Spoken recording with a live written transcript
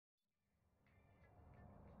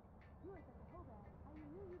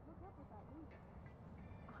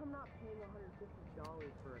I'm not paying $150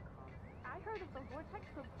 for a costume. I heard of the Vortex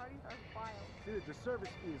Club parties are wild. Dude, the service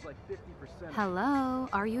fee is like 50%. Hello?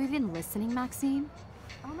 Are you even listening, Maxine?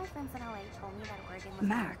 All my friends in LA told me that Oregon was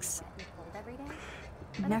Max. cold every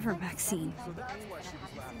day. Never Maxine. So that's why she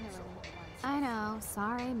was laughing. I know.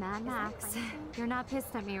 Sorry, Mad Max. You're not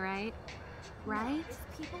pissed at me, right? Right?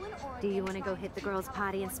 Do you want to go hit the girls'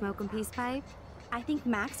 potty and smoke a peace pipe? I think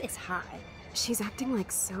Max is high. She's acting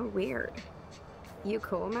like so weird. You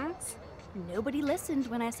cool, Max? Nobody listened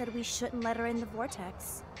when I said we shouldn't let her in the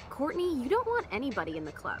vortex. Courtney, you don't want anybody in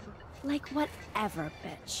the club. Like whatever,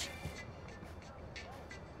 bitch.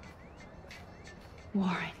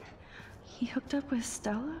 Warren, he hooked up with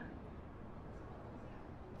Stella?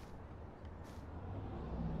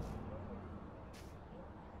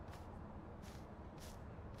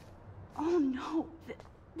 Oh no,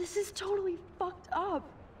 this is totally fucked up.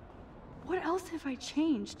 What else have I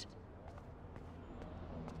changed?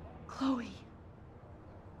 Chloe.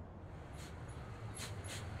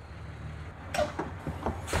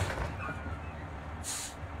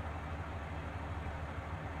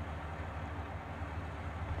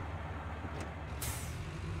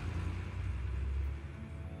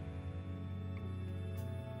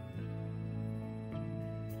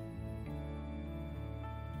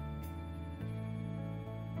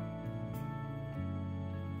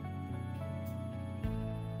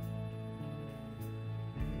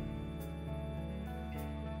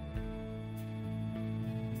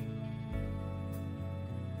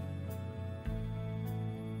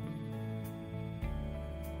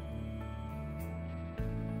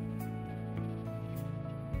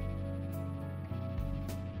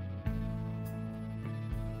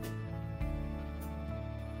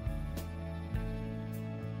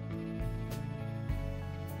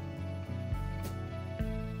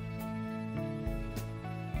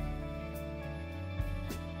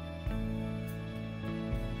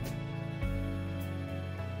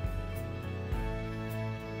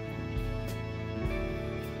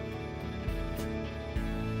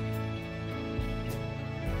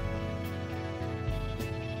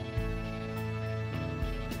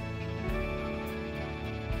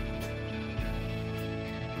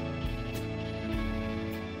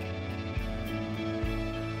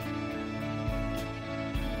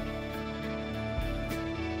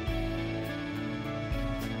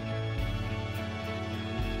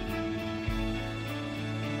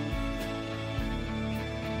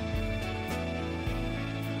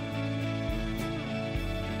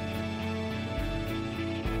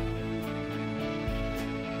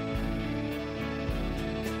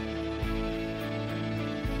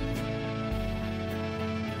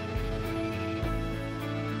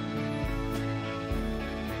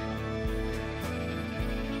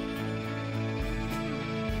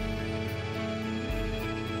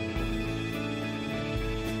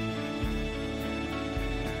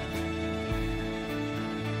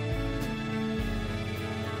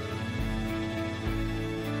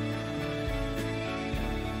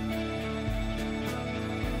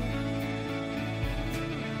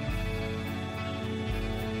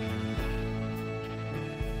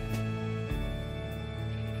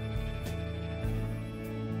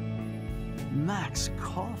 Max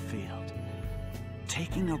Caulfield.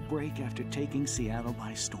 Taking a break after taking Seattle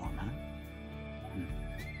by storm, huh?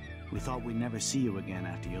 We thought we'd never see you again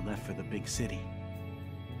after you left for the big city.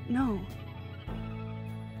 No.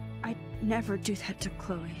 I'd never do that to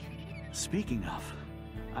Chloe. Speaking of,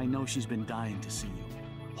 I know she's been dying to see you.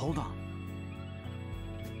 Hold on.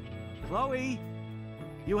 Chloe!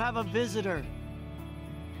 You have a visitor!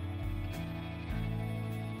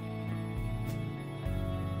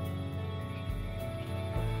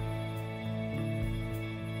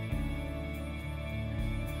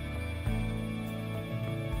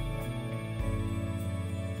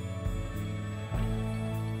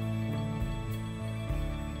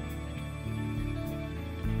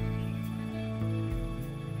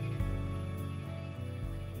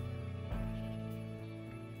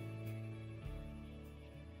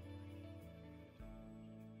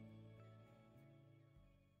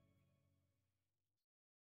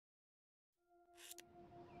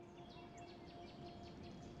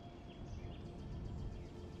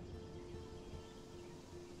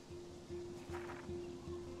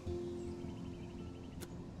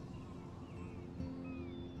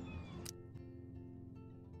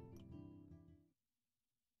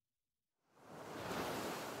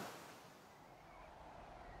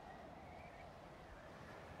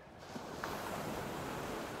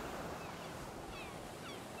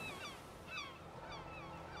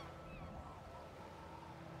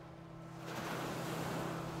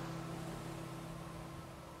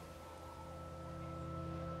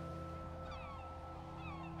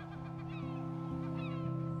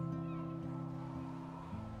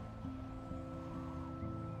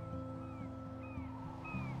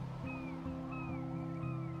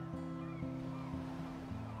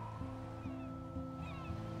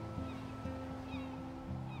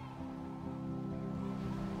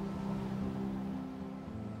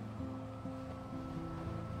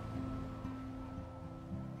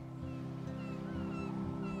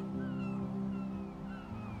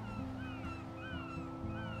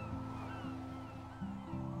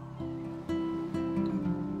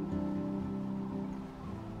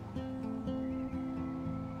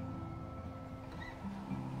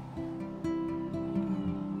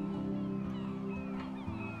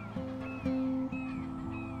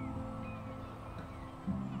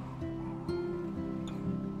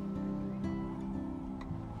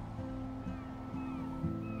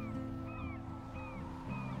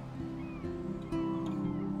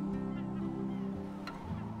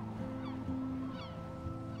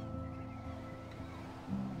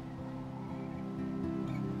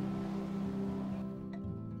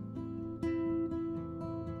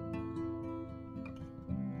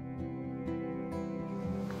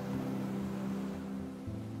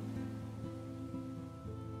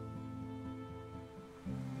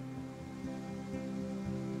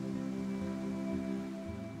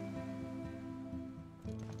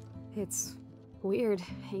 It's weird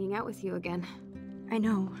hanging out with you again. I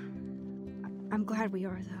know. I'm glad we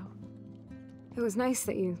are, though. It was nice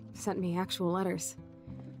that you sent me actual letters.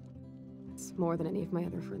 It's more than any of my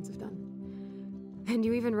other friends have done. And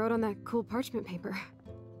you even wrote on that cool parchment paper.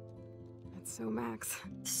 That's so Max.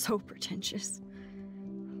 So pretentious.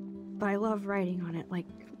 But I love writing on it like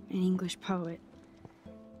an English poet.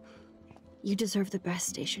 You deserve the best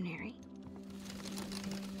stationery.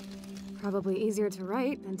 Probably easier to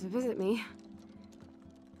write than to visit me.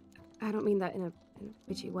 I don't mean that in a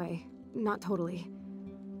bitchy way. Not totally.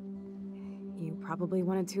 You probably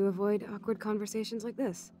wanted to avoid awkward conversations like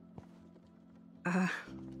this.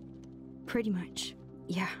 Pretty much,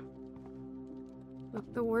 yeah.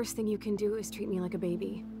 Look, the worst thing you can do is treat me like a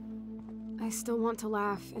baby. I still want to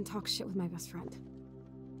laugh and talk shit with my best friend.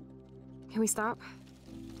 Can we stop?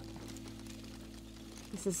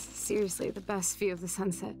 This is seriously the best view of the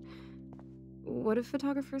sunset. What do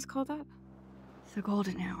photographers call that? The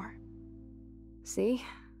golden hour. See?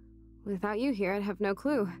 Without you here, I'd have no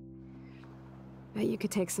clue. Bet you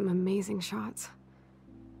could take some amazing shots.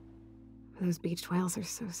 Those beached whales are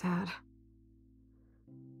so sad.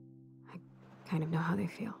 I kind of know how they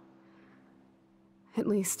feel. At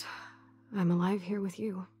least, I'm alive here with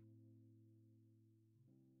you.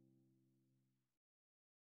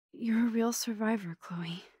 You're a real survivor,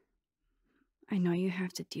 Chloe. I know you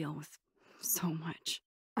have to deal with so much.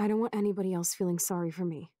 I don't want anybody else feeling sorry for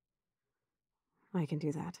me. I can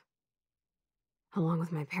do that. Along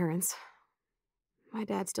with my parents. My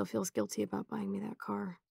dad still feels guilty about buying me that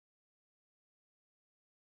car.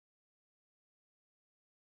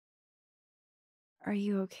 Are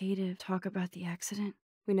you okay to talk about the accident?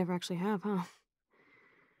 We never actually have, huh?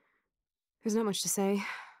 There's not much to say.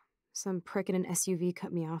 Some prick in an SUV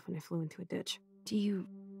cut me off and I flew into a ditch. Do you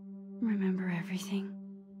remember everything?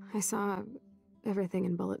 I saw everything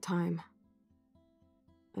in bullet time.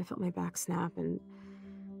 I felt my back snap and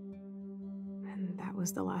that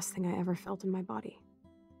was the last thing I ever felt in my body.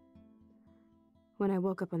 When I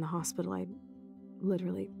woke up in the hospital, I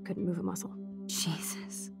literally couldn't move a muscle.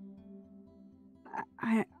 Jesus.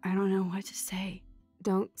 I don't know what to say.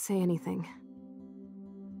 Don't say anything.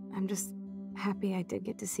 I'm just happy I did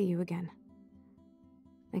get to see you again.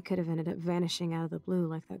 I could have ended up vanishing out of the blue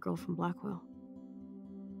like that girl from Blackwell.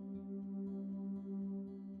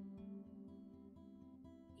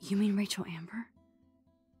 You mean Rachel Amber?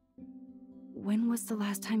 When was the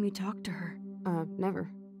last time you talked to her?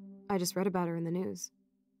 Never. I just read about her in the news.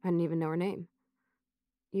 I didn't even know her name.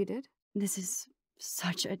 You did? This is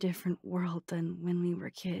such a different world than when we were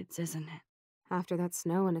kids, isn't it? After that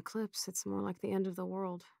snow and eclipse, it's more like the end of the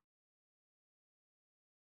world.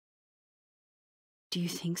 Do you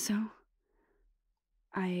think so?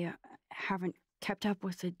 I haven't kept up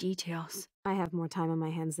with the details. I have more time on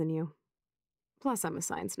my hands than you. Plus, I'm a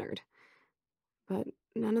science nerd. But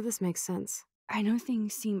none of this makes sense. I know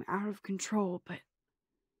things seem out of control, but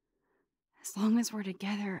as long as we're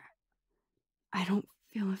together, I don't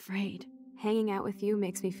feel afraid. Hanging out with you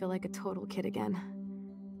makes me feel like a total kid again.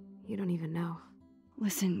 You don't even know.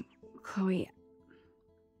 Listen, Chloe,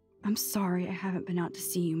 I'm sorry I haven't been out to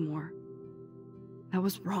see you more. That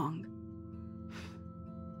was wrong.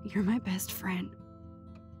 You're my best friend.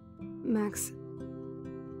 Max,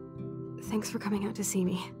 thanks for coming out to see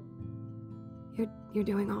me. You're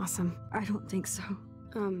doing awesome. I don't think so.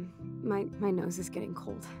 My nose is getting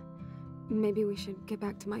cold. Maybe we should get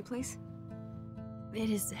back to my place? It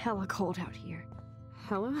is hella cold out here.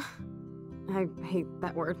 Hella? I hate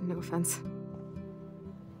that word, no offense.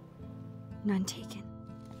 None taken.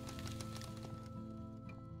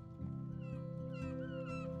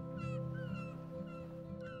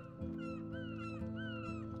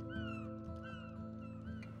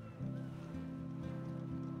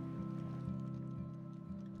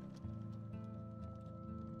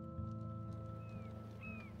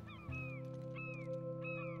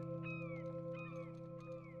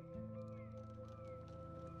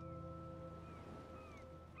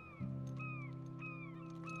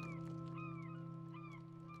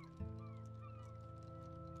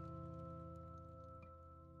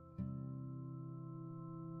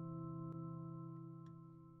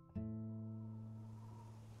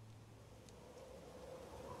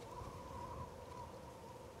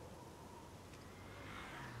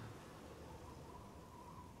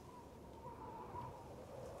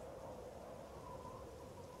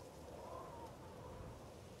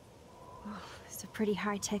 It's a pretty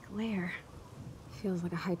high-tech lair. Feels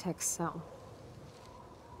like a high-tech cell.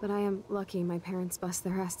 But I am lucky my parents bust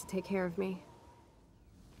their ass to take care of me.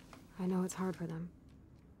 I know it's hard for them.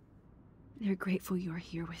 They're grateful you're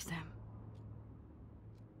here with them.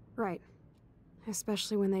 Right.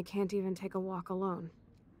 Especially when they can't even take a walk alone.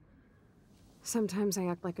 Sometimes I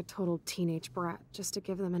act like a total teenage brat just to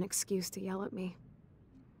give them an excuse to yell at me.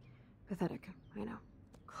 Pathetic, I know.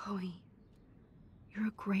 Chloe, you're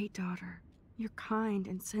a great daughter. You're kind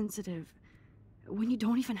and sensitive when you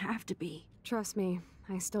don't even have to be. Trust me,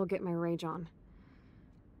 I still get my rage on.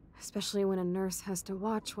 Especially when a nurse has to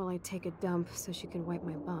watch while I take a dump so she can wipe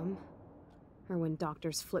my bum. Or when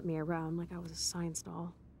doctors flip me around like I was a science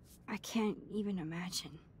doll. I can't even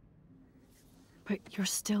imagine. But you're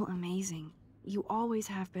still amazing. You always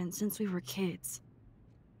have been since we were kids.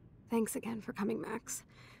 Thanks again for coming, Max.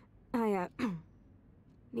 I,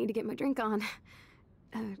 need to get my drink on.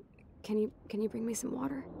 Can you bring me some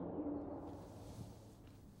water?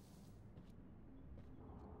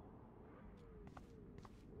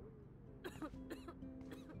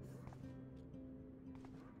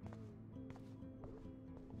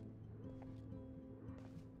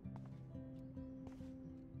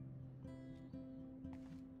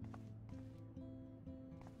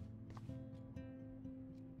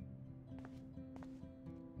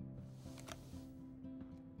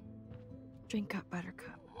 Drink up,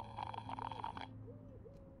 Buttercup.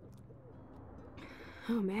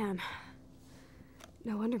 Oh man.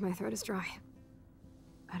 No wonder my throat is dry.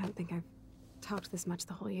 I don't think I've talked this much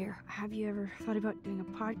the whole year. Have you ever thought about doing a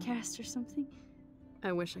podcast or something?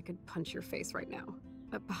 I wish I could punch your face right now.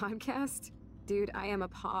 A podcast? Dude, I am a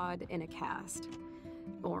pod in a cast.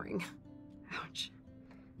 Boring. Ouch.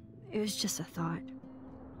 It was just a thought.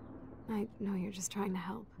 I know you're just trying to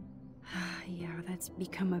help. Yeah, that's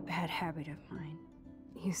become a bad habit of mine.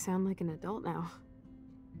 You sound like an adult now.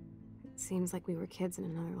 It seems like we were kids in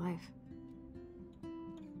another life.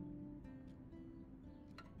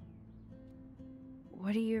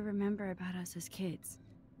 What do you remember about us as kids?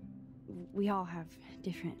 We all have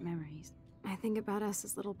different memories. I think about us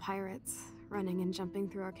as little pirates, running and jumping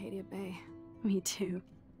through Arcadia Bay. Me too.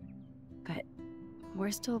 But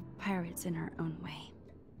we're still pirates in our own way.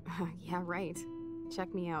 Yeah, right.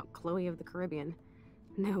 Check me out, Chloe of the Caribbean.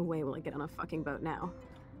 No way will I get on a fucking boat now.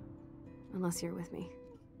 Unless you're with me.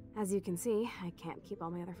 As you can see, I can't keep all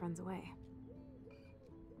my other friends away.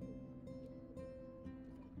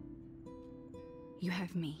 You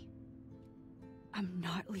have me. I'm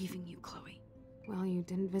not leaving you, Chloe. Well, you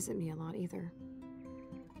didn't visit me a lot either.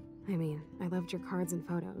 I mean, I loved your cards and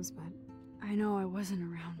photos, but... I know I wasn't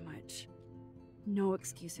around much. No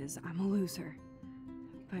excuses, I'm a loser.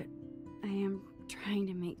 But I am trying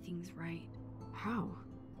to make things right. How?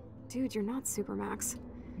 Dude, you're not Supermax.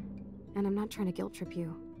 And I'm not trying to guilt trip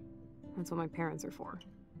you. That's what my parents are for.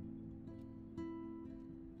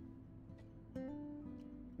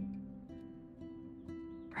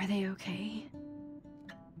 Are they okay?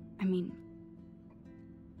 I mean,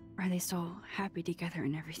 are they still happy together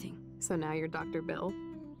and everything? So now you're Dr. Bill?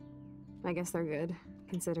 I guess they're good,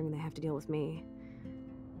 considering they have to deal with me.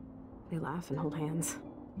 They laugh and hold hands.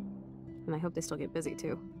 And I hope they still get busy,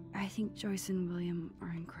 too. I think Joyce and William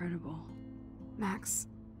are incredible. Max,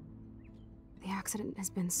 the accident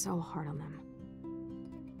has been so hard on them.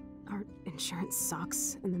 Our insurance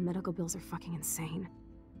sucks, and the medical bills are fucking insane.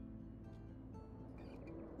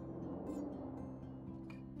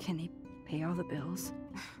 Can they pay all the bills?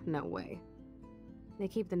 No way. They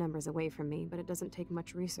keep the numbers away from me, but it doesn't take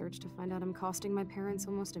much research to find out I'm costing my parents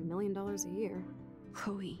almost $1 million a year.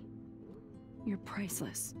 Chloe, you're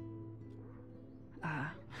priceless.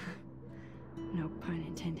 No pun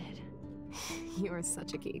intended. You are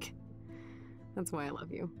such a geek. That's why I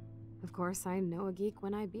love you. Of course, I know a geek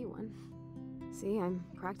when I be one. See, I'm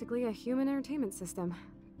practically a human entertainment system.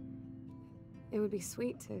 It would be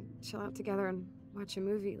sweet to chill out together and watch a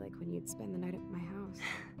movie like when you'd spend the night at my house.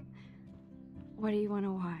 What do you want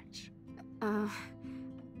to watch?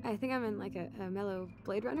 I think I'm in like a mellow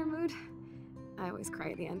Blade Runner mood. I always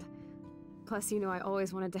cry at the end. Plus, you know I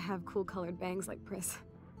always wanted to have cool colored bangs like Pris.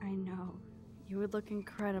 I know. You would look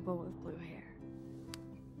incredible with blue hair.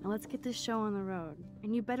 Now let's get this show on the road.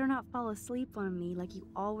 And you better not fall asleep on me like you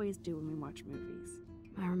always do when we watch movies.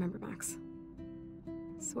 I remember, Max.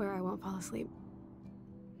 Swear I won't fall asleep.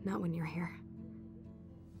 Not when you're here.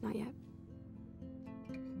 Not yet.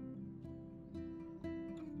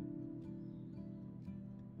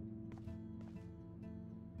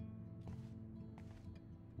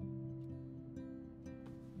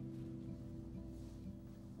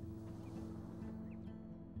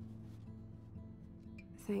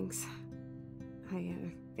 Thanks. I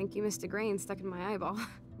think you missed a grain stuck in my eyeball.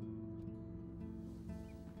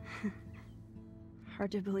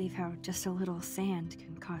 Hard to believe how just a little sand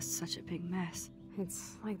can cause such a big mess.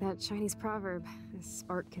 It's like that Chinese proverb. A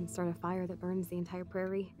spark can start a fire that burns the entire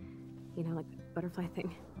prairie. You know, like the butterfly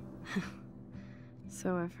thing.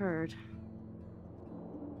 So I've heard.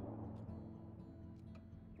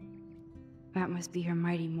 That must be her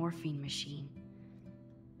mighty morphine machine.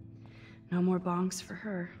 No more bongs for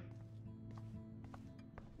her.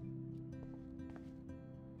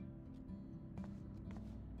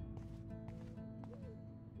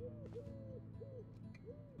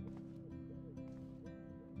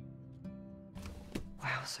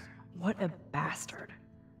 Wowzer, what a bastard.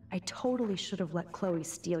 I totally should have let Chloe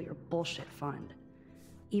steal your bullshit fund,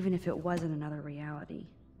 even if it wasn't another reality.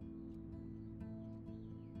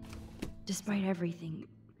 Despite everything,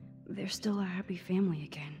 they're still a happy family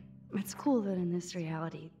again. It's cool that in this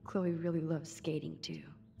reality, Chloe really loves skating too.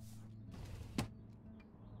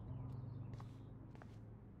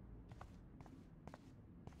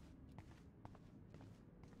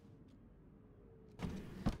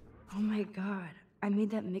 Oh my god, I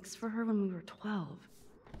made that mix for her when we were 12.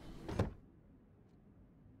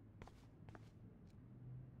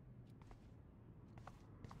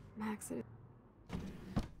 Max,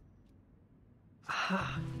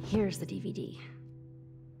 Ah, here's the DVD.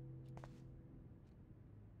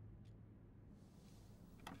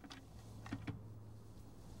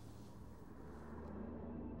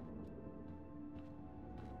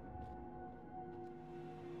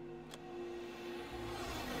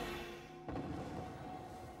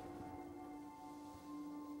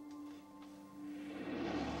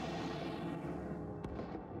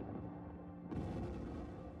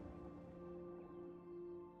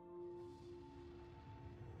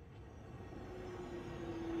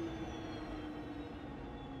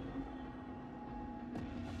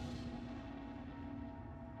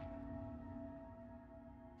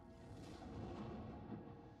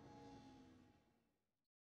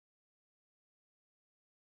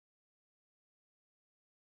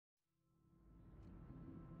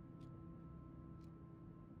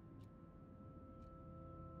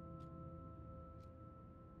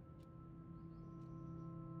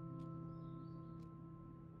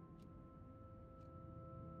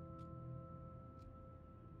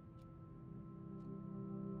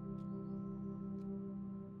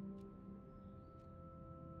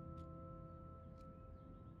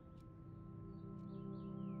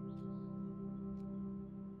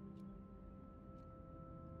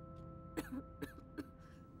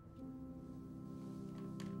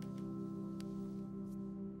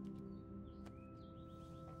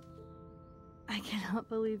 I cannot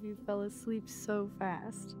believe you fell asleep so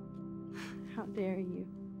fast. How dare you?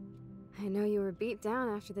 I know you were beat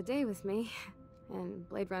down after the day with me, and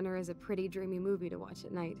Blade Runner is a pretty dreamy movie to watch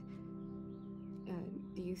at night.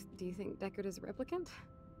 Do you think Deckard is a replicant?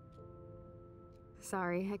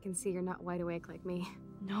 Sorry, I can see you're not wide awake like me.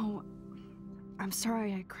 No, I'm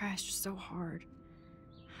sorry I crashed so hard.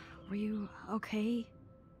 Were you okay?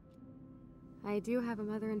 I do have a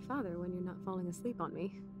mother and father when you're not falling asleep on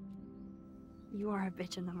me. You are a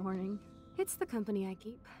bitch in the morning. It's the company I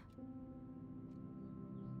keep.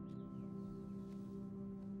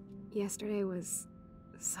 Yesterday was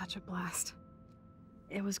such a blast.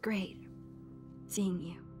 It was great seeing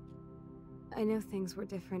you. I know things were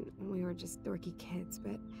different when we were just dorky kids,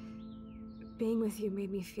 but being with you made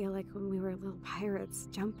me feel like when we were little pirates,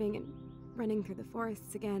 jumping and running through the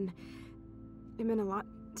forests again. It meant a lot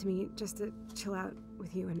to me just to chill out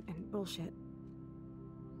with you and bullshit.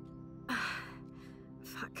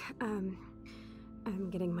 Fuck, I'm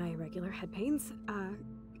getting my regular head pains.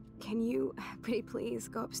 Can you, pretty please,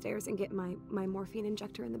 go upstairs and get my morphine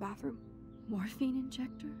injector in the bathroom? Morphine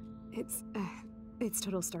injector? It's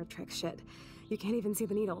total Star Trek shit. You can't even see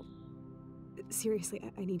the needle. Seriously,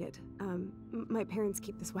 I need it. My parents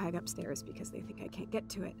keep the swag upstairs because they think I can't get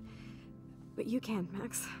to it. But you can,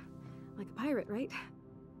 Max. Like a pirate, right?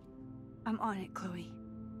 I'm on it, Chloe.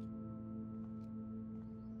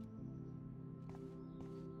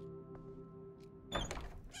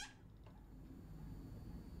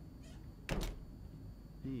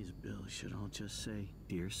 These bills should all just say,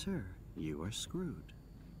 "Dear sir, you are screwed."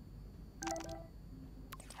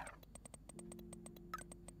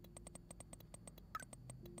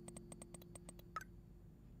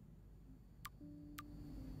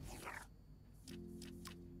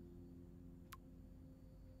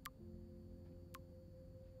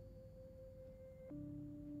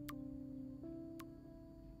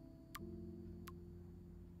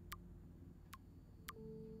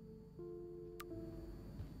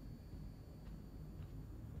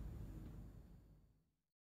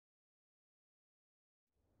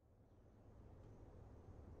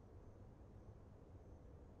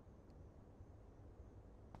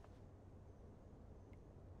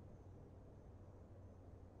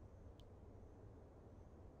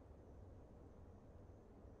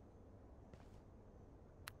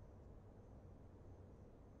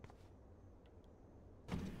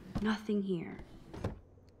 Nothing here.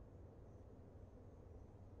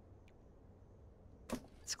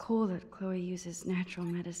 It's cool that Chloe uses natural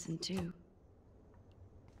medicine too.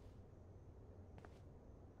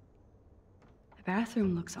 The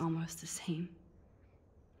bathroom looks almost the same.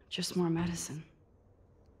 Just more medicine.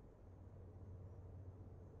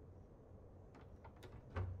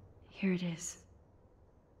 Here it is.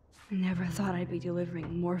 I never thought I'd be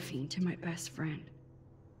delivering morphine to my best friend.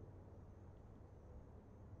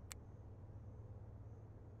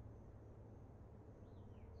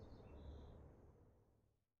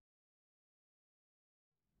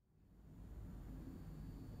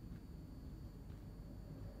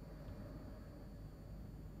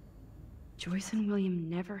 Joyce and William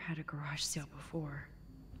never had a garage sale before.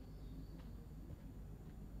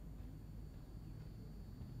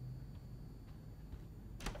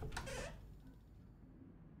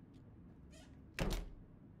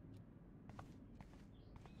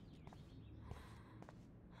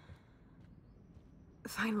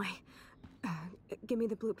 Finally. Give me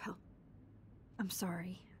the blue pill. I'm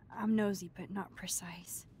sorry. I'm nosy, but not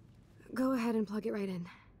precise. Go ahead and plug it right in.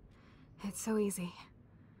 It's so easy.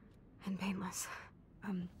 And painless.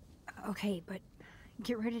 Okay, but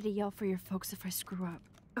get ready to yell for your folks if I screw up.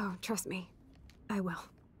 Oh, trust me. I will.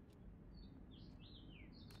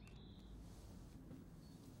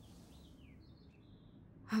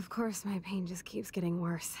 Of course, my pain just keeps getting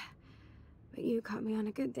worse. But you caught me on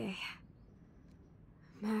a good day.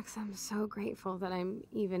 Max, I'm so grateful that I'm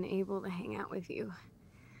even able to hang out with you.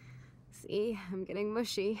 See, I'm getting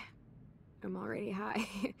mushy. I'm already high.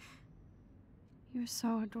 You're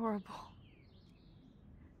so adorable.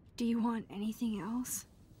 Do you want anything else?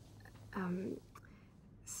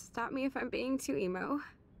 Stop me if I'm being too emo,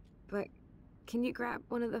 but can you grab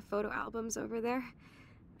one of the photo albums over there?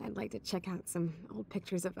 I'd like to check out some old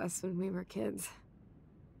pictures of us when we were kids.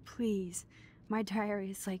 Please. My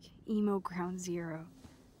diary is like emo ground zero.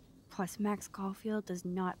 Plus, Max Caulfield does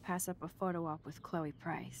not pass up a photo op with Chloe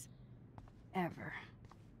Price. Ever.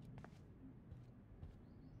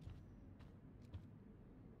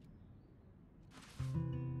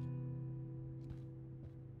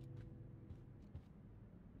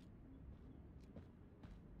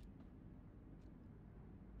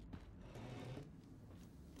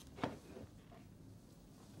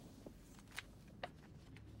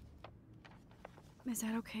 Is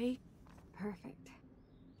that okay? Perfect.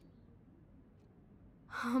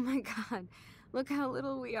 Oh my god, look how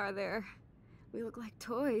little we are there. We look like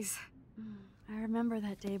toys. I remember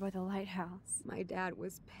that day by the lighthouse. My dad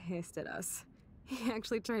was pissed at us. He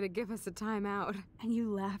actually tried to give us a timeout. And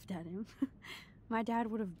you laughed at him. My dad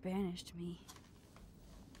would have banished me.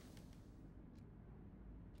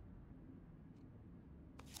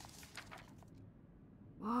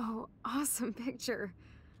 Whoa, awesome picture.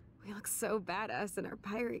 We look so badass in our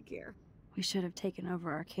pirate gear. We should have taken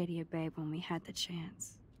over Arcadia Bay when we had the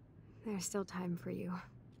chance. There's still time for you.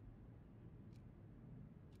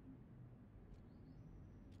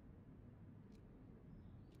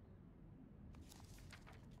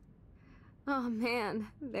 Oh man,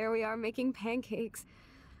 there we are making pancakes.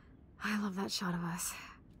 I love that shot of us.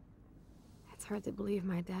 It's hard to believe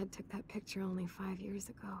my dad took that picture only 5 years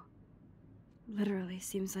ago. Literally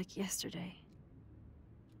seems like yesterday.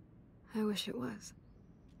 I wish it was.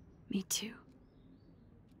 Me too.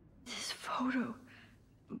 This photo...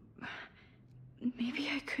 Maybe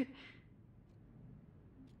I could...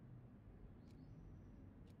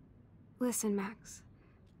 Listen, Max.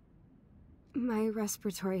 My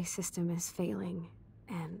respiratory system is failing,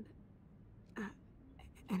 and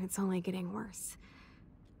it's only getting worse.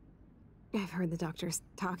 I've heard the doctors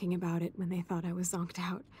talking about it when they thought I was zonked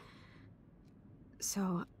out.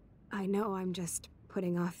 So, I know I'm just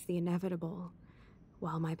putting off the inevitable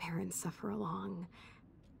while my parents suffer along,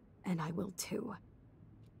 and I will too.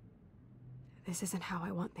 This isn't how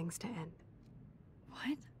I want things to end.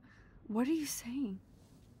 What? What are you saying?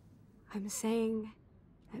 I'm saying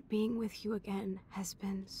that being with you again has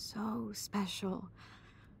been so special.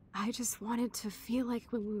 I just wanted to feel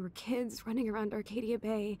like when we were kids running around Arcadia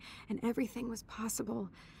Bay and everything was possible,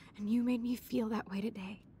 and you made me feel that way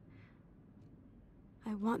today.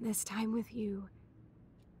 I want this time with you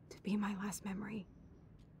to be my last memory.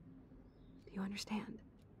 Do you understand?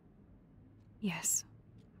 Yes,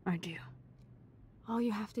 I do. All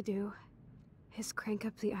you have to do is crank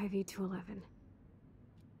up the IV to 11.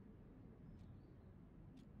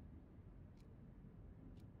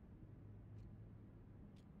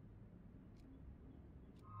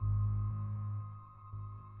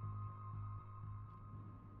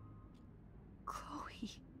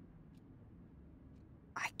 Chloe.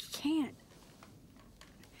 I can't.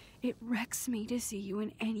 It wrecks me to see you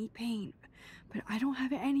in any pain, but I don't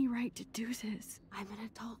have any right to do this. I'm an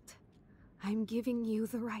adult. I'm giving you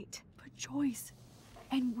the right. But Joyce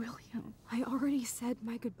and William... I already said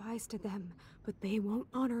my goodbyes to them, but they won't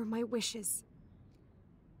honor my wishes.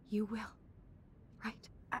 You will, right?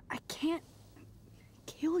 I can't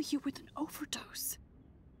kill you with an overdose.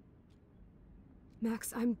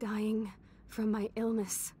 Max, I'm dying from my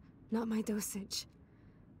illness, not my dosage.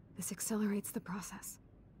 This accelerates the process.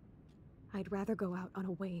 I'd rather go out on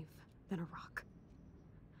a wave than a rock.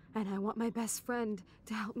 And I want my best friend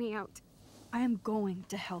to help me out. I am going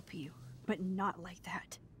to help you, but not like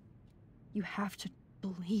that. You have to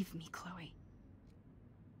believe me, Chloe.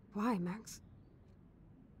 Why, Max?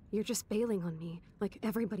 You're just bailing on me like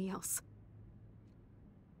everybody else.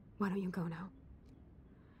 Why don't you go now?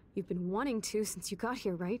 You've been wanting to since you got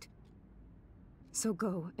here, right? So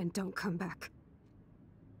go and don't come back.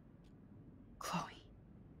 Chloe,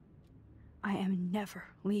 I am never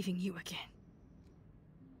leaving you again.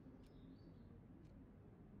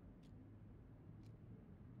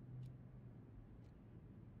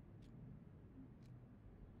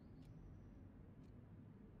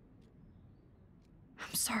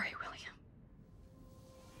 I'm sorry, William.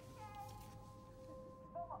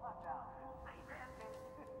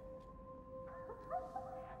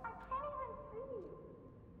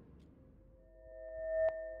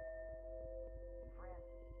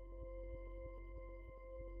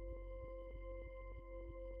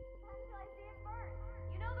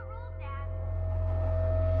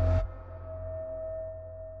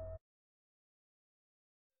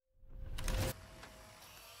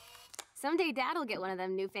 Someday Dad'll get one of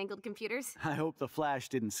them newfangled computers. I hope the flash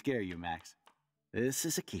didn't scare you, Max. This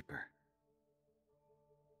is a keeper.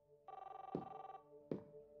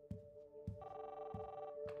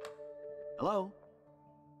 Hello?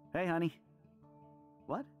 Hey, honey.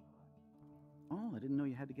 What? Oh, I didn't know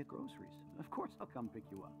you had to get groceries. Of course I'll come pick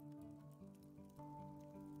you up.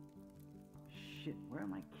 Shit, where are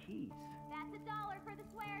my keys? That's $1 for the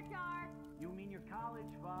swear jar. You mean your college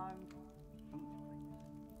fund? Keys, please.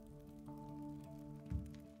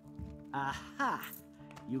 Aha!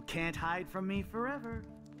 You can't hide from me forever.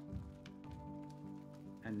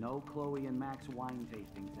 And no Chloe and Max wine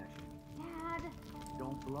tasting session. Dad.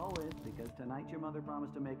 Don't blow it, because tonight your mother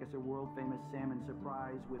promised to make us a world-famous salmon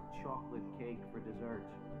surprise with chocolate cake for dessert.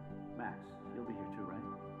 Max, you'll be here too, right?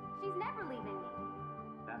 She's never leaving me.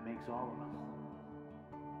 That makes all of us.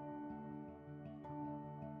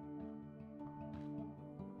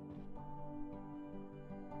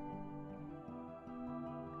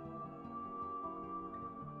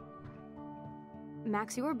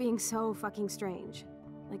 Max, you are being so fucking strange.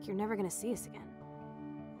 Like you're never gonna see us again.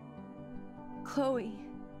 Chloe,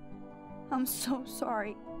 I'm so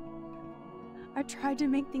sorry. I tried to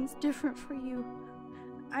make things different for you.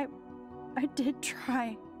 I did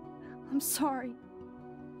try. I'm sorry.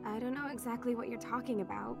 I don't know exactly what you're talking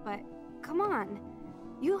about, but come on.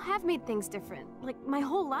 You have made things different, like my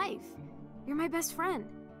whole life. You're my best friend.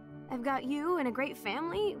 I've got you and a great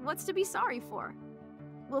family. What's to be sorry for?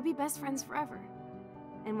 We'll be best friends forever.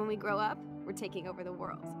 And when we grow up, we're taking over the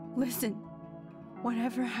world. Listen,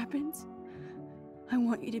 whatever happens, I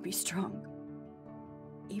want you to be strong.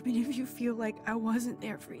 Even if you feel like I wasn't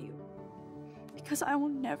there for you. Because I will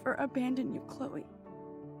never abandon you, Chloe.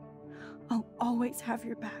 I'll always have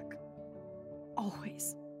your back.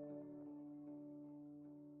 Always.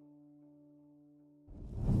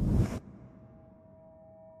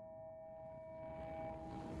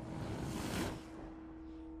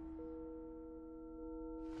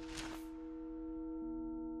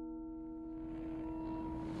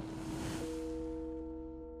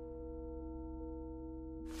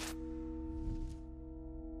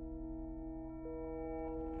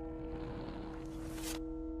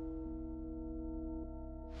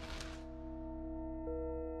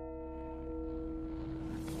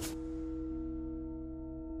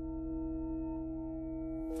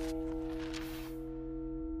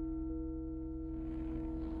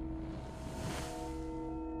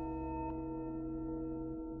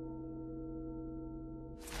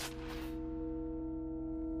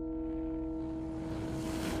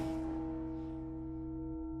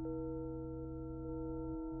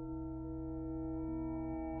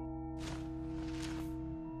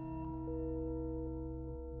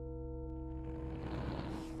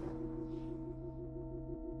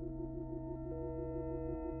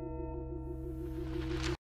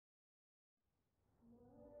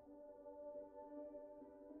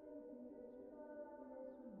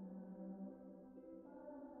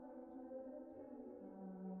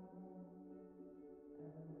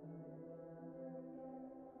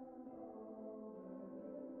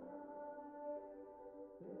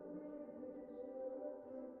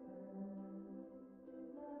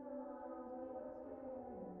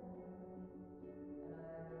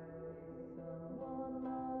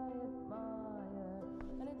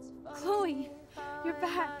 Chloe, you're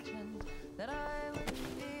back.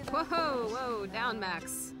 Whoa, whoa, down,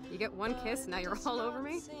 Max. You get one kiss, now you're all over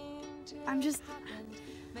me? I'm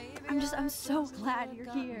so glad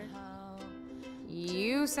you're here.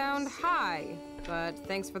 You sound high, but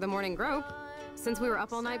thanks for the morning grope. Since we were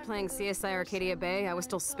up all night playing CSI Arcadia Bay, I was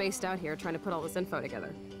still spaced out here trying to put all this info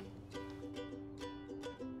together.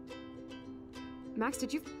 Max,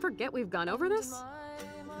 did you forget we've gone over this?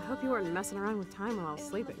 I hope you weren't messing around with time while I was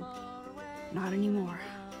sleeping. Not anymore.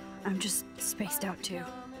 I'm just spaced out too.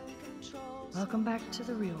 Welcome back to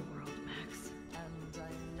the real world, Max.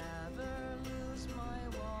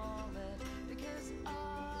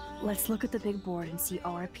 Let's look at the big board and see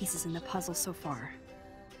all our pieces in the puzzle so far.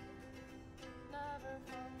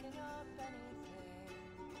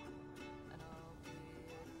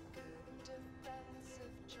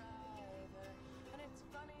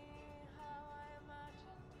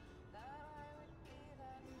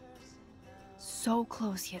 So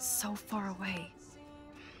close yet so far away.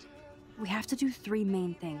 We have to do 3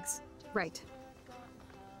 main things. Right.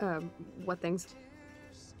 What things?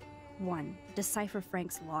 1. Decipher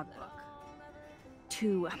Frank's logbook.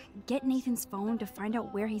 2. Get Nathan's phone to find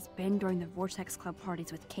out where he's been during the Vortex Club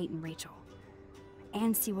parties with Kate and Rachel.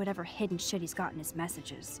 And see whatever hidden shit he's got in his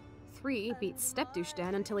messages. 3. Beat Step-Douche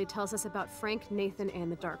Dan until he tells us about Frank, Nathan,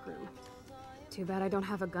 and the dark room. Too bad I don't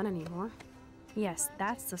have a gun anymore. Yes,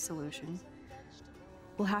 that's the solution.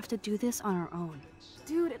 We'll have to do this on our own.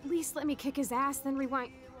 Dude, at least let me kick his ass, then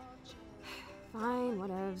rewind. Fine,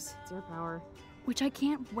 whatevs. It's your power. Which I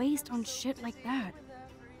can't waste on shit like that.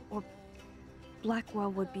 Or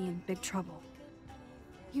Blackwell would be in big trouble.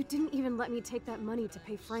 You didn't even let me take that money to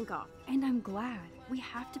pay Frank off. And I'm glad. We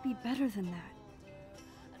have to be better than that.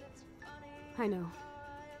 I know.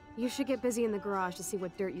 You should get busy in the garage to see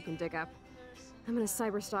what dirt you can dig up. I'm gonna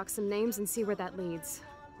cyberstalk some names and see where that leads.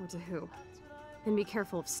 Or to who. And be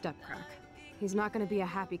careful of Stepcrack. He's not gonna be a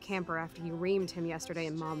happy camper after you reamed him yesterday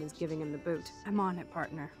and Mom was giving him the boot. I'm on it,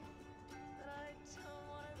 partner.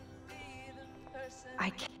 I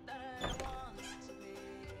can't.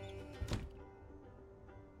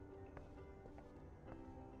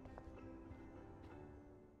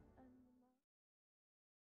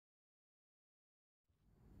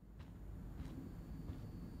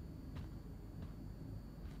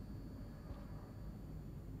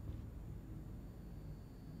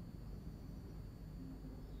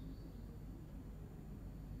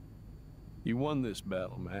 You won this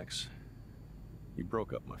battle, Max. You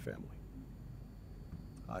broke up my family.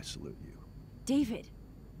 I salute you. David,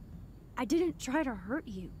 I didn't try to hurt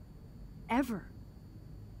you. Ever.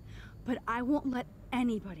 But I won't let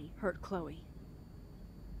anybody hurt Chloe.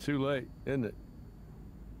 Too late, isn't it?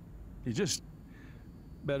 You just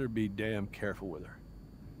better be damn careful with her.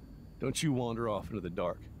 Don't you wander off into the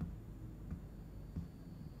dark.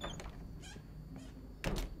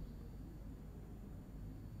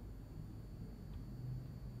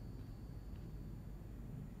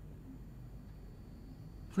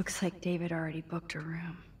 Looks like David already booked a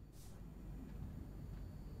room.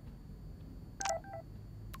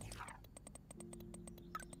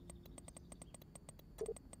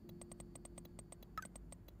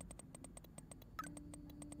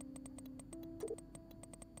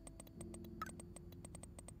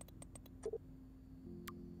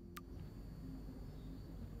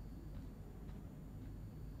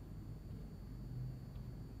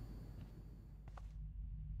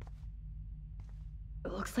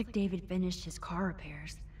 It looks like David finished his car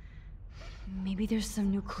repairs. Maybe there's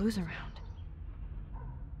some new clues around.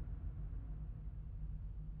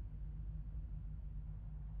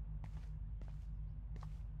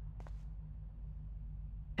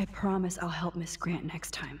 I promise I'll help Miss Grant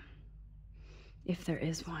next time. If there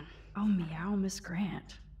is one. Oh, meow, Miss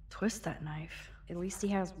Grant. Twist that knife. At least he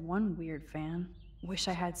has one weird fan. Wish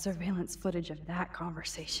I had surveillance footage of that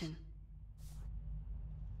conversation.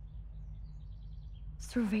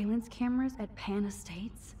 Surveillance cameras at Pan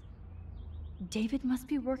Estates? David must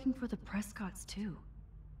be working for the Prescotts, too.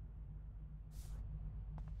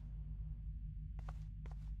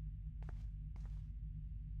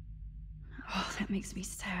 Oh, that makes me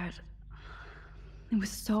sad. It was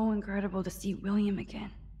so incredible to see William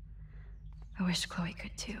again. I wish Chloe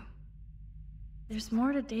could, too. There's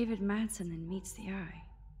more to David Madsen than meets the eye.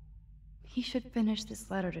 He should finish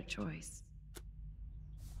this letter to Joyce.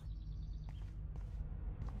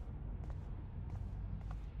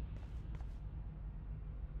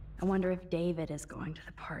 I wonder if David is going to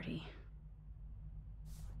the party.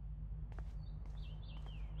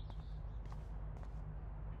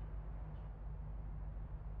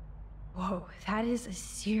 Whoa, that is a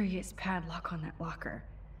serious padlock on that locker.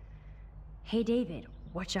 Hey David,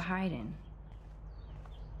 what you hiding?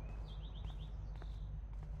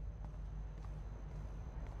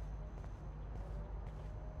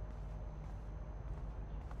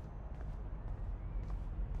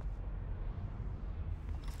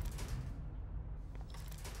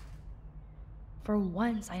 For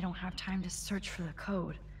once, I don't have time to search for the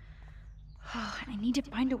code. I need to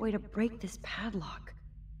find a way to break this padlock.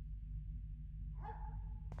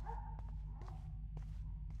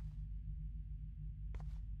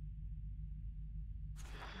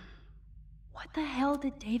 What the hell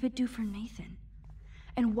did David do for Nathan?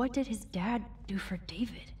 And what did his dad do for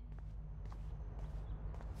David?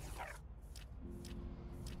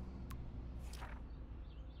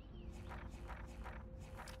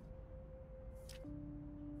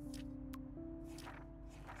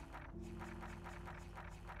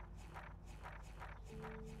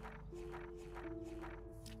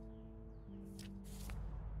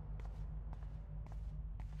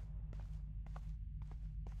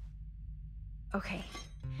 Okay,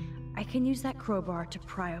 I can use that crowbar to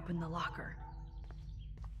pry open the locker.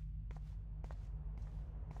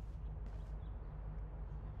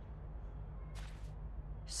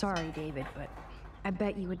 Sorry, David, but I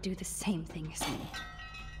bet you would do the same thing as me.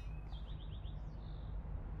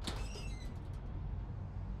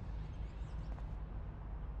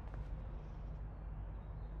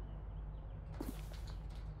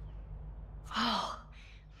 Oh,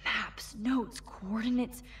 maps, notes,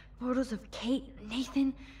 coordinates, photos of Kate,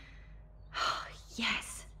 Nathan. Oh,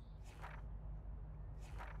 yes.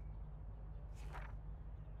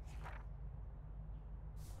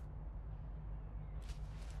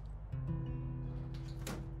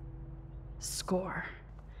 Score.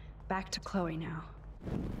 Back to Chloe now.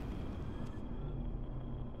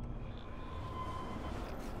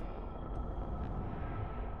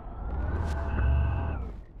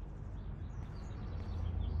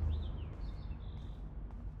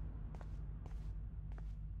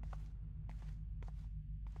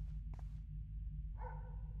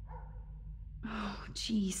 Oh,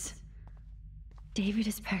 jeez. David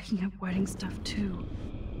is packing up wedding stuff too.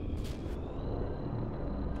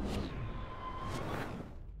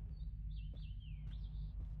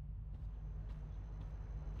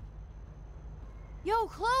 Yo,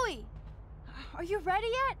 Chloe! Are you ready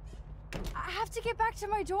yet? I have to get back to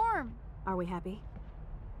my dorm. Are we happy?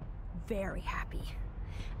 Very happy.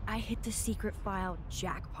 I hit the secret file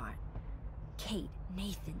jackpot. Kate,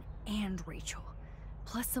 Nathan, and Rachel.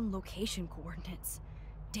 Plus some location coordinates.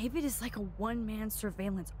 David is like a one-man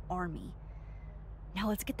surveillance army. Now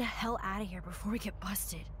let's get the hell out of here before we get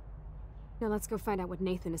busted. Now let's go find out what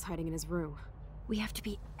Nathan is hiding in his room. We have to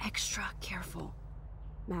be extra careful.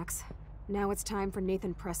 Max, now it's time for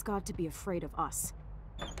Nathan Prescott to be afraid of us.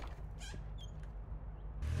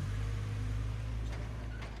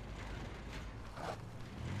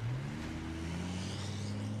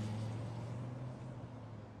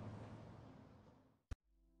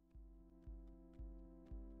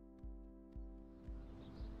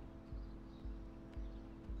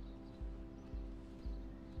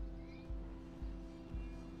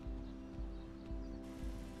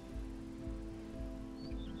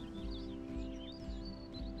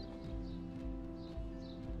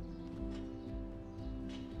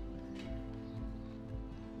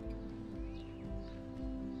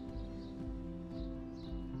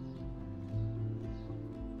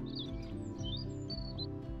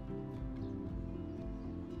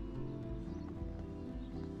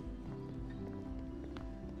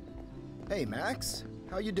 Hey, Max.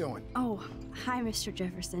 How you doing? Oh, hi, Mr.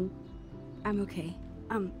 Jefferson. I'm okay.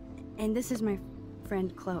 And this is my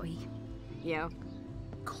friend Chloe. Yeah.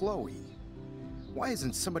 Chloe? Why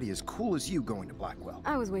isn't somebody as cool as you going to Blackwell?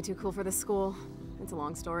 I was way too cool for this school. It's a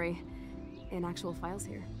long story. In actual files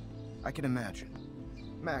here. I can imagine.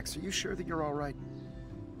 Max, are you sure that you're all right?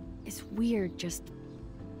 It's weird just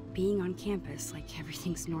being on campus like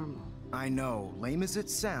everything's normal. I know. Lame as it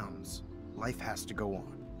sounds, life has to go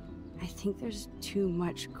on. I think there's too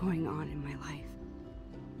much going on in my life.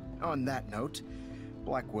 On that note,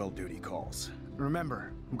 Blackwell duty calls.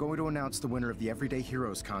 Remember, I'm going to announce the winner of the Everyday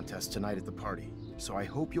Heroes contest tonight at the party, so I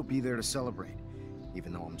hope you'll be there to celebrate,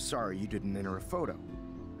 even though I'm sorry you didn't enter a photo.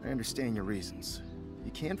 I understand your reasons. You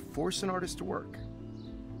can't force an artist to work.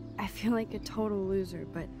 I feel like a total loser,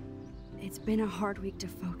 but it's been a hard week to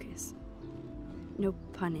focus. No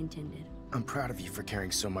pun intended. I'm proud of you for caring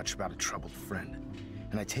so much about a troubled friend.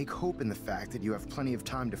 And I take hope in the fact that you have plenty of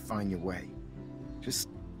time to find your way. Just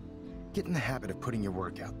get in the habit of putting your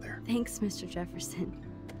work out there. Thanks, Mr. Jefferson.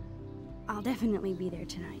 I'll definitely be there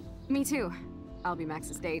tonight. Me too. I'll be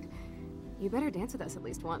Max's date. You better dance with us at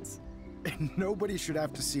least once. Nobody should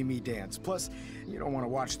have to see me dance. Plus, you don't want to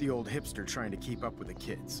watch the old hipster trying to keep up with the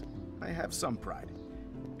kids. I have some pride.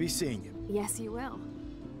 Be seeing you. Yes, you will.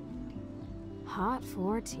 Hot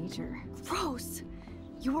for teacher. Gross!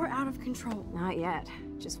 You're out of control. Not yet.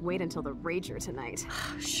 Just wait until the Rager tonight.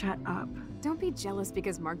 Shut up. Don't be jealous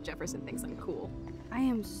because Mark Jefferson thinks I'm cool. I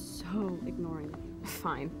am so ignoring.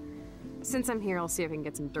 Fine. Since I'm here, I'll see if I can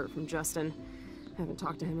get some dirt from Justin. Haven't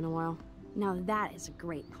talked to him in a while. Now that is a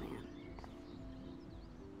great plan.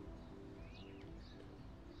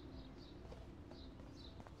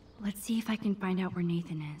 Let's see if I can find out where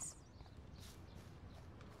Nathan is.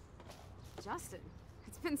 Justin,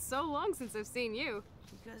 it's been so long since I've seen you.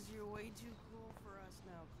 Because you're way too cool for us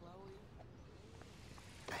now, Chloe.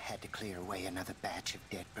 I had to clear away another batch of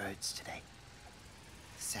dead birds today.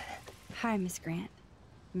 Sad. Hi, Miss Grant.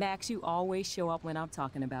 Max, you always show up when I'm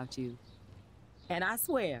talking about you. And I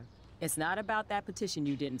swear, it's not about that petition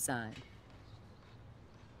you didn't sign.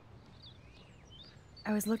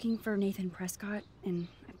 I was looking for Nathan Prescott, and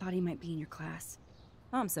I thought he might be in your class.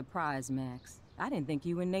 I'm surprised, Max. I didn't think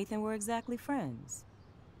you and Nathan were exactly friends.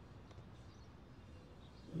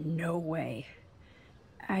 No way.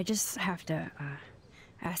 I just have to,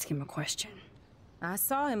 ask him a question. I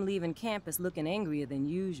saw him leaving campus looking angrier than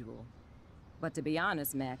usual. But to be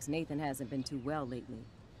honest, Max, Nathan hasn't been too well lately.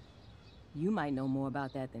 You might know more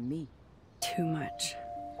about that than me. Too much.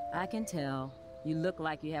 I can tell. You look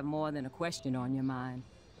like you have more than a question on your mind.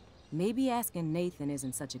 Maybe asking Nathan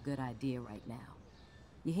isn't such a good idea right now.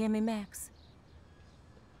 You hear me, Max?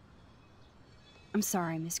 I'm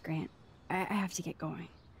sorry, Miss Grant. I have to get going.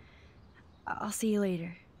 I'll see you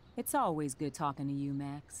later. It's always good talking to you,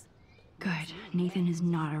 Max. Good. Nathan is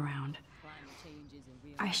not around.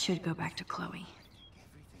 I should go back to Chloe.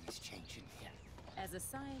 Everything is changing here. As a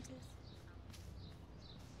scientist...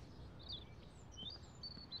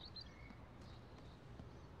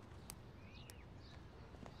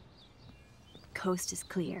 Coast is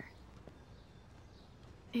clear.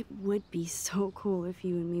 It would be so cool if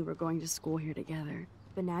you and me were going to school here together.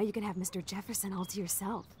 But now you can have Mr. Jefferson all to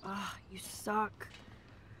yourself. Ah, you suck.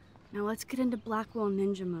 Now let's get into Blackwell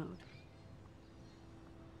Ninja mode.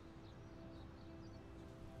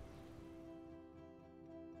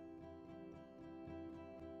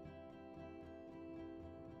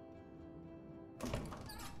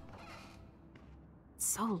 It's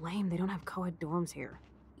so lame they don't have co-ed dorms here.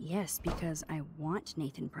 Yes, because I want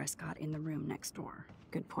Nathan Prescott in the room next door.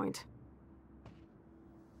 Good point.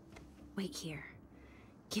 Wait here.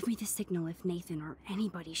 Give me the signal if Nathan or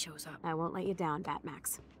anybody shows up. I won't let you down,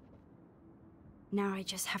 Batmax. Now I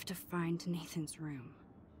just have to find Nathan's room.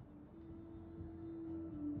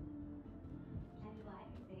 Would you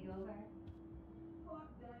like to stay over? Fuck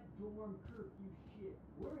that dorm curfew shit.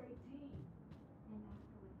 We're 18. And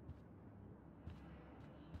afterwards.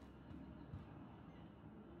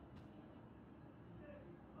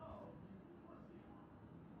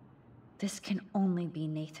 This can only be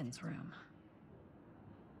Nathan's room.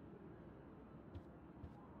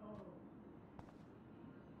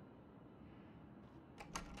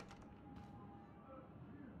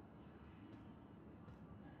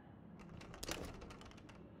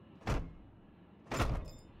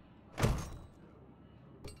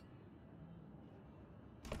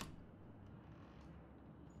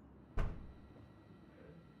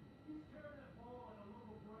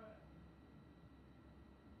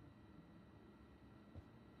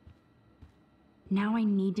 Now I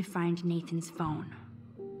need to find Nathan's phone.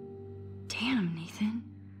 Damn, Nathan.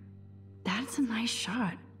 That's a nice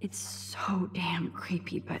shot. It's so damn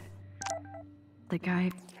creepy, but the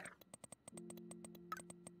guy...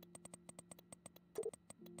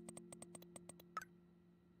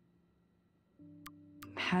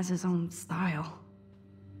 has his own style.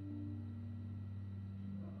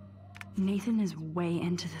 Nathan is way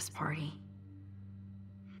into this party.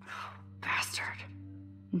 Oh, bastard.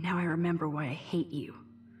 Now I remember why I hate you.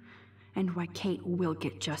 And why Kate will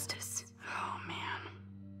get justice. Oh, man.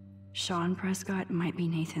 Sean Prescott might be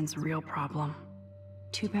Nathan's real problem.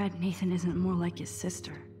 Too bad Nathan isn't more like his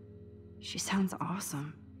sister. She sounds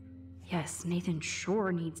awesome. Yes, Nathan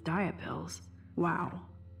sure needs diet pills. Wow.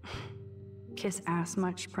 Kiss ass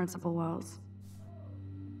much, Principal Wells?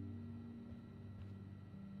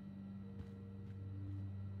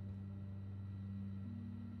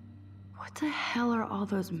 What the hell are all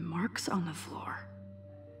those marks on the floor?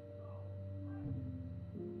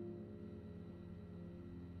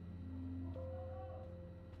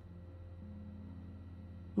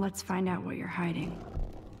 Let's find out what you're hiding.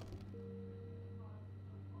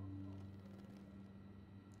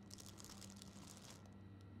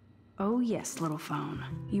 Oh yes, little phone.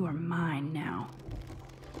 You are mine now.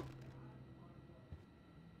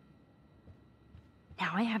 Now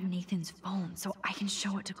I have Nathan's phone, so I can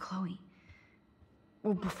show it to Chloe.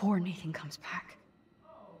 Well, before Nathan comes back.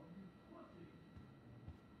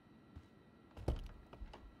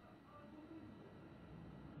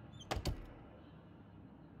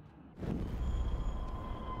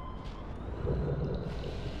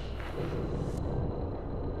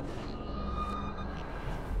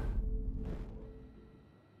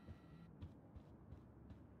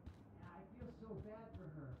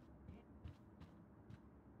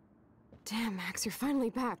 Damn, Max, you're finally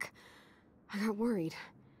back. I got worried.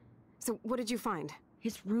 So, what did you find?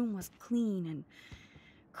 His room was clean and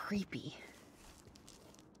creepy.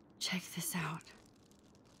 Check this out.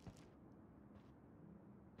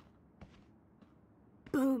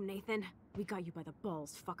 Boom, Nathan. We got you by the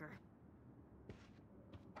balls, fucker.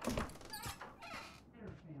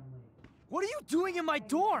 What are you doing in my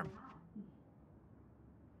dorm?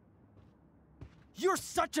 You're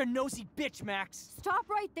such a nosy bitch, Max. Stop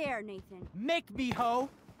right there, Nathan. Make me, ho.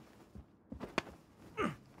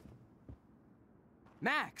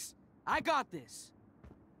 Max, I got this.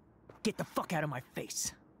 Get the fuck out of my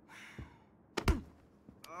face.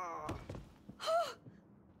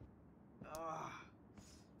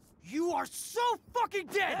 You are so fucking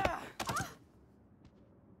dead!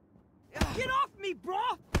 Get off me, bro!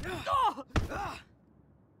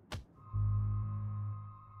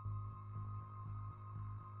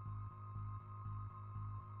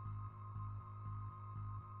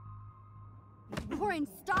 Warren,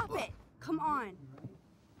 stop it! Come on.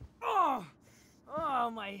 Oh,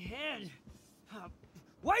 my head.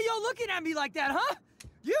 Why are y'all looking at me like that, huh?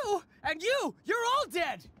 You and you're all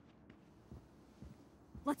dead!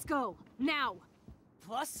 Let's go, now!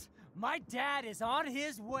 Plus, my dad is on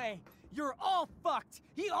his way. You're all fucked.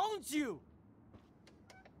 He owns you!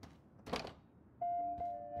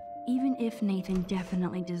 Even if Nathan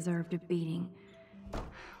definitely deserved a beating,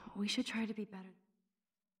 we should try to be better.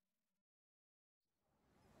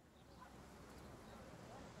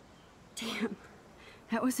 Damn,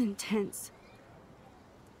 that was intense.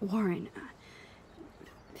 Warren,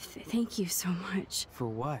 thank you so much. For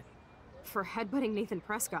what? For headbutting Nathan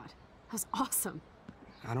Prescott. That was awesome.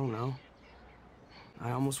 I don't know.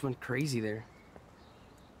 I almost went crazy there.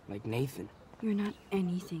 Like Nathan. You're not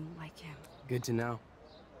anything like him. Good to know.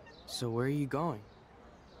 So where are you going?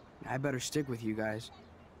 I better stick with you guys.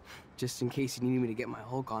 Just in case you need me to get my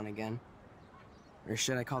Hulk on again. Or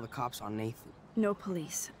should I call the cops on Nathan? No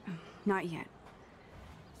police. Not yet.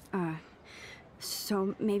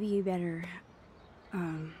 So maybe you better,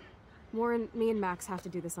 Warren, me and Max have to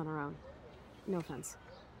do this on our own. No offense.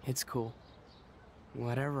 It's cool.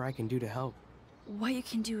 Whatever I can do to help. What you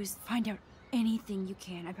can do is find out anything you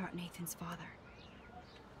can about Nathan's father.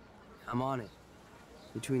 I'm on it.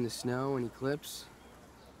 Between the snow and eclipse,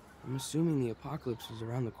 I'm assuming the apocalypse is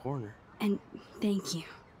around the corner. And thank you.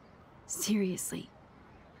 Seriously.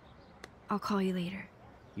 I'll call you later.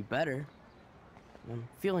 You better. I'm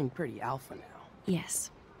feeling pretty alpha now.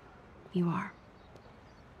 Yes, you are.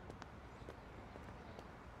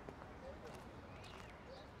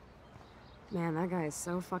 Man, that guy is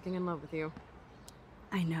so fucking in love with you.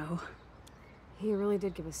 I know. He really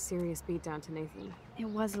did give a serious beatdown to Nathan. It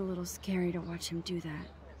was a little scary to watch him do that.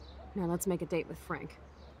 Now let's make a date with Frank.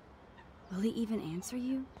 Will he even answer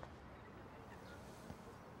you?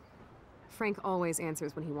 Frank always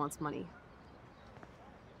answers when he wants money.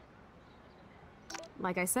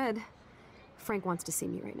 Like I said, Frank wants to see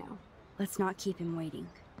me right now. Let's not keep him waiting.